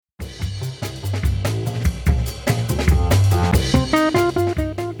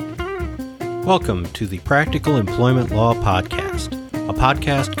Welcome to the Practical Employment Law Podcast, a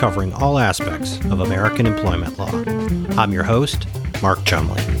podcast covering all aspects of American employment law. I'm your host, Mark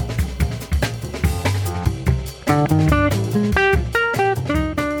Chumley.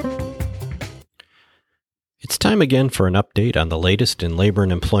 It's time again for an update on the latest in labor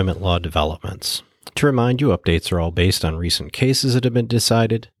and employment law developments. To remind you, updates are all based on recent cases that have been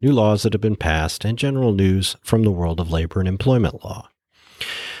decided, new laws that have been passed, and general news from the world of labor and employment law.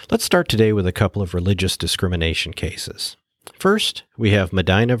 Let's start today with a couple of religious discrimination cases. First, we have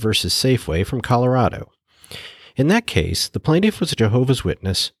Medina v. Safeway from Colorado. In that case, the plaintiff was a Jehovah's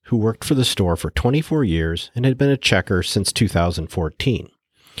Witness who worked for the store for 24 years and had been a checker since 2014.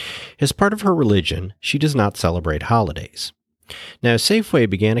 As part of her religion, she does not celebrate holidays. Now, Safeway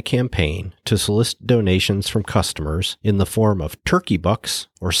began a campaign to solicit donations from customers in the form of turkey bucks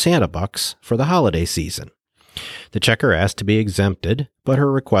or Santa bucks for the holiday season. The checker asked to be exempted, but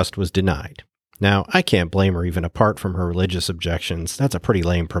her request was denied. Now, I can't blame her even apart from her religious objections. That's a pretty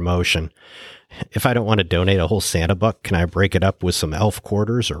lame promotion. If I don't want to donate a whole Santa buck, can I break it up with some elf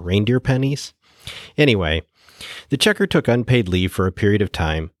quarters or reindeer pennies? Anyway, the checker took unpaid leave for a period of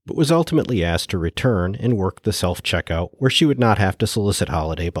time, but was ultimately asked to return and work the self-checkout where she would not have to solicit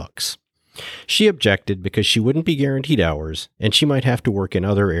holiday bucks. She objected because she wouldn't be guaranteed hours, and she might have to work in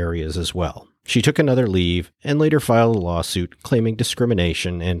other areas as well. She took another leave and later filed a lawsuit claiming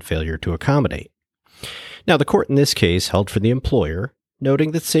discrimination and failure to accommodate. Now, the court in this case held for the employer,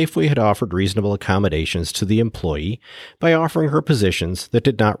 noting that Safeway had offered reasonable accommodations to the employee by offering her positions that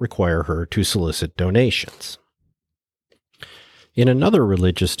did not require her to solicit donations. In another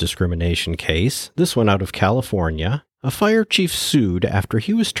religious discrimination case, this one out of California, a fire chief sued after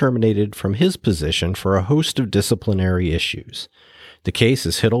he was terminated from his position for a host of disciplinary issues. The case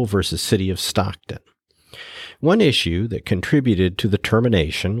is Hiddle v. City of Stockton. One issue that contributed to the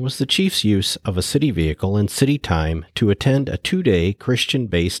termination was the chief's use of a city vehicle in city time to attend a 2-day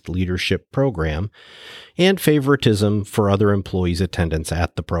Christian-based leadership program and favoritism for other employees' attendance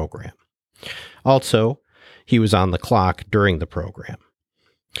at the program. Also, he was on the clock during the program.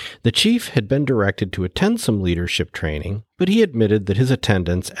 The chief had been directed to attend some leadership training, but he admitted that his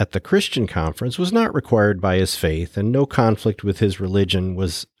attendance at the Christian conference was not required by his faith and no conflict with his religion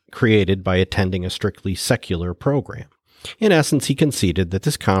was created by attending a strictly secular program. In essence, he conceded that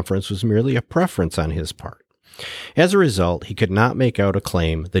this conference was merely a preference on his part. As a result, he could not make out a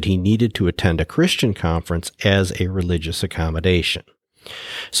claim that he needed to attend a Christian conference as a religious accommodation.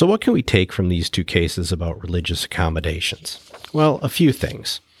 So what can we take from these two cases about religious accommodations? Well, a few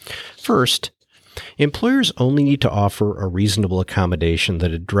things. First, employers only need to offer a reasonable accommodation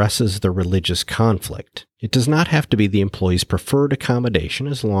that addresses the religious conflict. It does not have to be the employee's preferred accommodation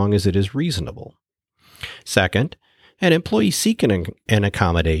as long as it is reasonable. Second, an employee seeking an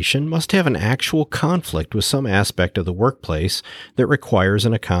accommodation must have an actual conflict with some aspect of the workplace that requires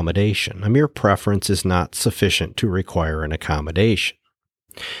an accommodation. A mere preference is not sufficient to require an accommodation.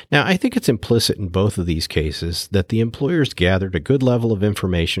 Now, I think it's implicit in both of these cases that the employers gathered a good level of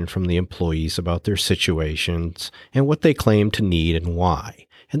information from the employees about their situations and what they claim to need and why.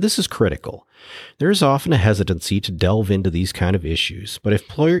 And this is critical. There is often a hesitancy to delve into these kind of issues, but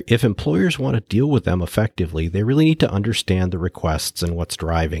if employers want to deal with them effectively, they really need to understand the requests and what's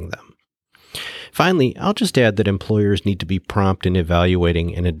driving them. Finally, I'll just add that employers need to be prompt in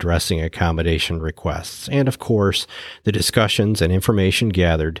evaluating and addressing accommodation requests, and of course, the discussions and information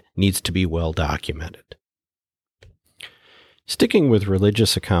gathered needs to be well documented. Sticking with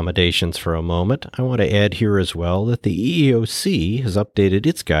religious accommodations for a moment, I want to add here as well that the EEOC has updated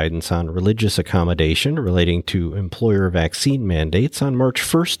its guidance on religious accommodation relating to employer vaccine mandates on March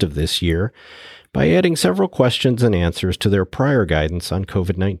 1st of this year, by adding several questions and answers to their prior guidance on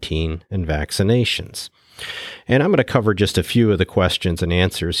COVID-19 and vaccinations. And I'm going to cover just a few of the questions and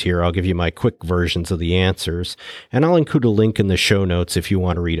answers here. I'll give you my quick versions of the answers, and I'll include a link in the show notes if you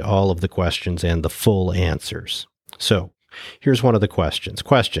want to read all of the questions and the full answers. So, here's one of the questions.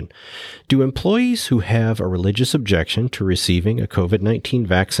 Question: do employees who have a religious objection to receiving a COVID-19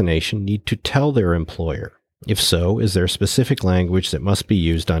 vaccination need to tell their employer? If so, is there specific language that must be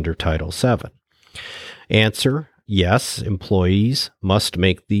used under Title VII? Answer: yes, employees must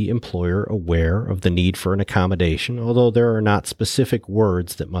make the employer aware of the need for an accommodation, although there are not specific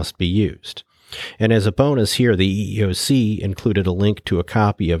words that must be used. And as a bonus here, the EEOC included a link to a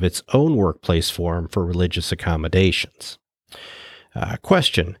copy of its own workplace form for religious accommodations.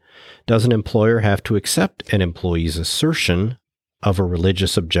 Question: does an employer have to accept an employee's assertion of a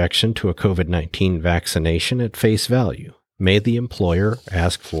religious objection to a COVID-19 vaccination at face value? May the employer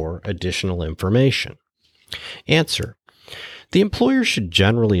ask for additional information? Answer: The employer should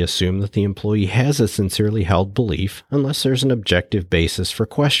generally assume that the employee has a sincerely held belief unless there's an objective basis for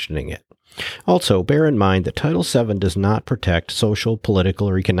questioning it. Also, bear in mind that Title VII does not protect social, political,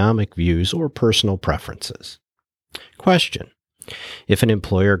 or economic views or personal preferences. Question: if an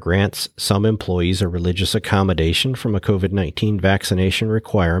employer grants some employees a religious accommodation from a COVID-19 vaccination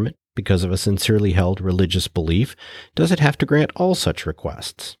requirement because of a sincerely held religious belief, does it have to grant all such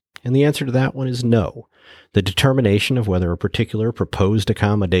requests? And the answer to that one is no. The determination of whether a particular proposed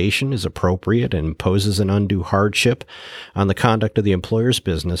accommodation is appropriate and imposes an undue hardship on the conduct of the employer's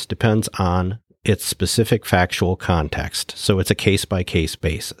business depends on its specific factual context, so it's a case-by-case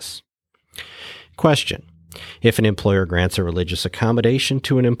basis. Question: if an employer grants a religious accommodation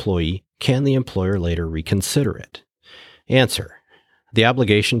to an employee, can the employer later reconsider it? Answer: the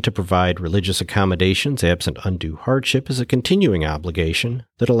obligation to provide religious accommodations absent undue hardship is a continuing obligation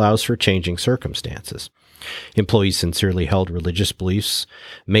that allows for changing circumstances. Employees' sincerely held religious beliefs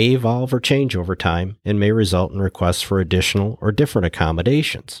may evolve or change over time and may result in requests for additional or different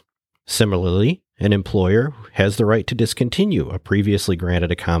accommodations. Similarly, an employer has the right to discontinue a previously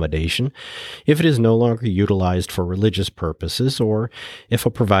granted accommodation if it is no longer utilized for religious purposes or if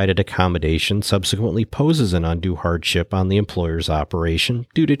a provided accommodation subsequently poses an undue hardship on the employer's operation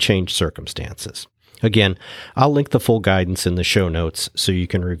due to changed circumstances. Again, I'll link the full guidance in the show notes so you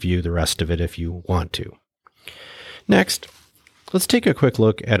can review the rest of it if you want to. Next, let's take a quick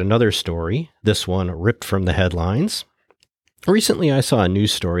look at another story, this one ripped from the headlines. Recently, I saw a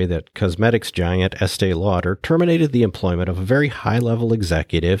news story that cosmetics giant Estee Lauder terminated the employment of a very high-level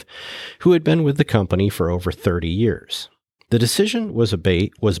executive who had been with the company for over 30 years. The decision was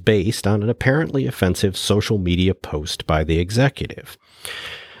based on an apparently offensive social media post by the executive.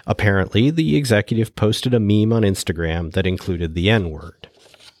 Apparently, the executive posted a meme on Instagram that included the N-word.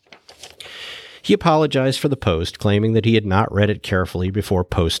 He apologized for the post, claiming that he had not read it carefully before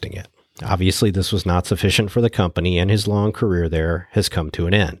posting it. Obviously, this was not sufficient for the company, and his long career there has come to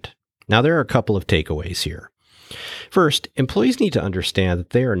an end. Now, there are a couple of takeaways here. First, employees need to understand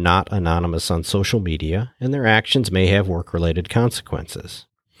that they are not anonymous on social media, and their actions may have work-related consequences.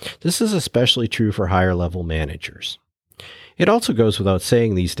 This is especially true for higher-level managers. It also goes without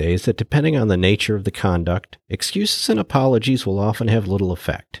saying these days that depending on the nature of the conduct, excuses and apologies will often have little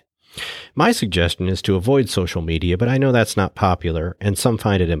effect. My suggestion is to avoid social media, but I know that's not popular, and some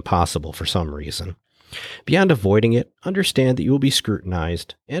find it impossible for some reason. Beyond avoiding it, understand that you will be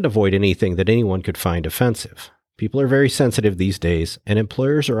scrutinized, and avoid anything that anyone could find offensive. People are very sensitive these days, and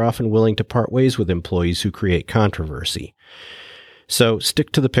employers are often willing to part ways with employees who create controversy. So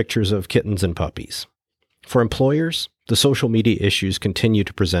stick to the pictures of kittens and puppies. For employers, the social media issues continue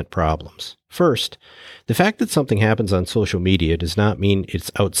to present problems. First, the fact that something happens on social media does not mean it's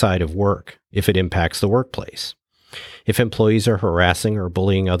outside of work if it impacts the workplace. If employees are harassing or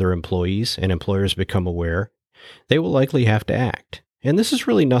bullying other employees and employers become aware, they will likely have to act. And this is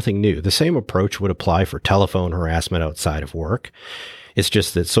really nothing new. The same approach would apply for telephone harassment outside of work. It's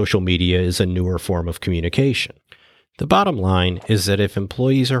just that social media is a newer form of communication. The bottom line is that if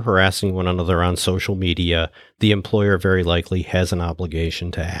employees are harassing one another on social media, the employer very likely has an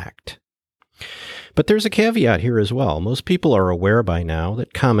obligation to act. But there's a caveat here as well. Most people are aware by now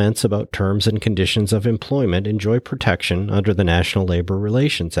that comments about terms and conditions of employment enjoy protection under the National Labor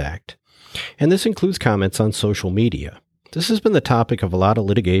Relations Act. And this includes comments on social media. This has been the topic of a lot of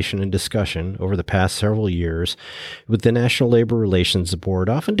litigation and discussion over the past several years, with the National Labor Relations Board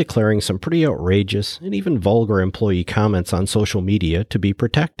often declaring some pretty outrageous and even vulgar employee comments on social media to be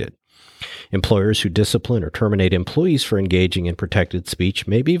protected. Employers who discipline or terminate employees for engaging in protected speech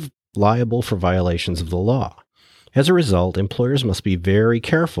may be liable for violations of the law. As a result, employers must be very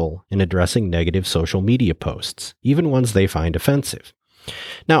careful in addressing negative social media posts, even ones they find offensive.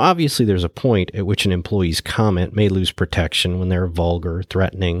 Now, obviously, there's a point at which an employee's comment may lose protection when they're vulgar,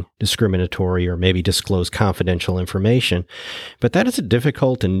 threatening, discriminatory, or maybe disclose confidential information, but that is a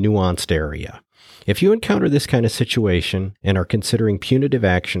difficult and nuanced area. If you encounter this kind of situation and are considering punitive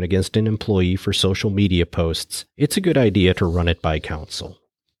action against an employee for social media posts, it's a good idea to run it by counsel.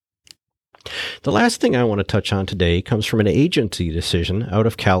 The last thing I want to touch on today comes from an agency decision out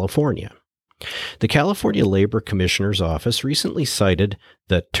of California. The California Labor Commissioner's Office recently cited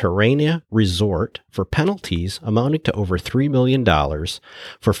the Terrania Resort for penalties amounting to over $3 million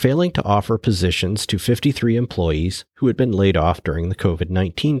for failing to offer positions to 53 employees who had been laid off during the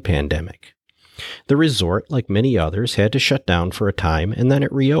COVID-19 pandemic. The resort, like many others, had to shut down for a time and then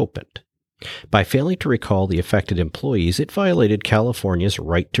it reopened. By failing to recall the affected employees, it violated California's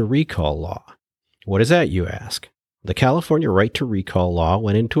right to recall law. What is that, you ask? The California right to recall law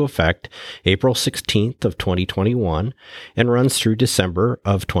went into effect April 16th of 2021 and runs through December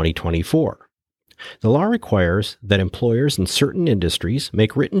of 2024. The law requires that employers in certain industries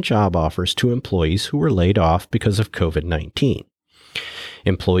make written job offers to employees who were laid off because of COVID-19.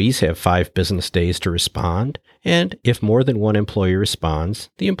 Employees have 5 business days to respond, and if more than one employee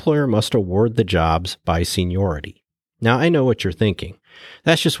responds, the employer must award the jobs by seniority. Now, I know what you're thinking.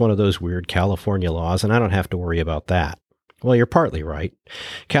 That's just one of those weird California laws, and I don't have to worry about that. Well, you're partly right.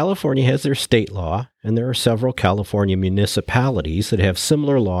 California has their state law, and there are several California municipalities that have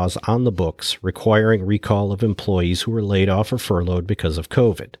similar laws on the books requiring recall of employees who were laid off or furloughed because of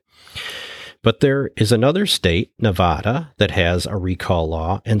COVID. But there is another state, Nevada, that has a recall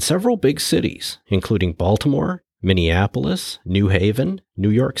law, and several big cities, including Baltimore, Minneapolis, New Haven,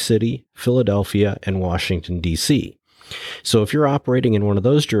 New York City, Philadelphia, and Washington, D.C. So if you're operating in one of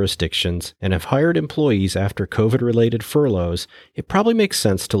those jurisdictions and have hired employees after COVID-related furloughs, it probably makes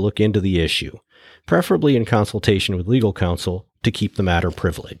sense to look into the issue, preferably in consultation with legal counsel to keep the matter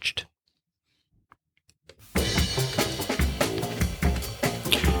privileged.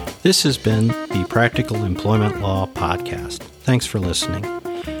 This has been the Practical Employment Law Podcast. Thanks for listening.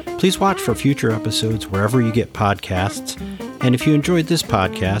 Please watch for future episodes wherever you get podcasts, and if you enjoyed this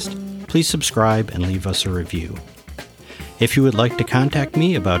podcast, please subscribe and leave us a review. If you would like to contact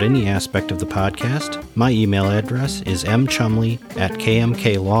me about any aspect of the podcast, my email address is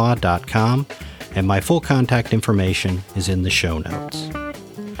mchumley@kmklaw.com, and my full contact information is in the show notes.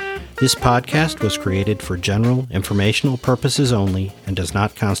 This podcast was created for general informational purposes only and does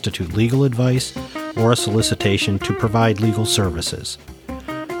not constitute legal advice or a solicitation to provide legal services.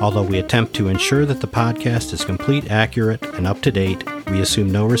 Although we attempt to ensure that the podcast is complete, accurate, and up to date, we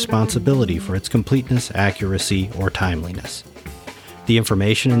assume no responsibility for its completeness, accuracy, or timeliness. The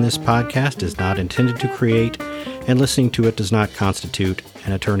information in this podcast is not intended to create, and listening to it does not constitute,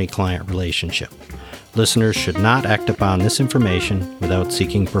 an attorney-client relationship. Listeners should not act upon this information without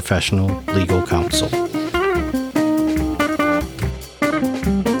seeking professional legal counsel.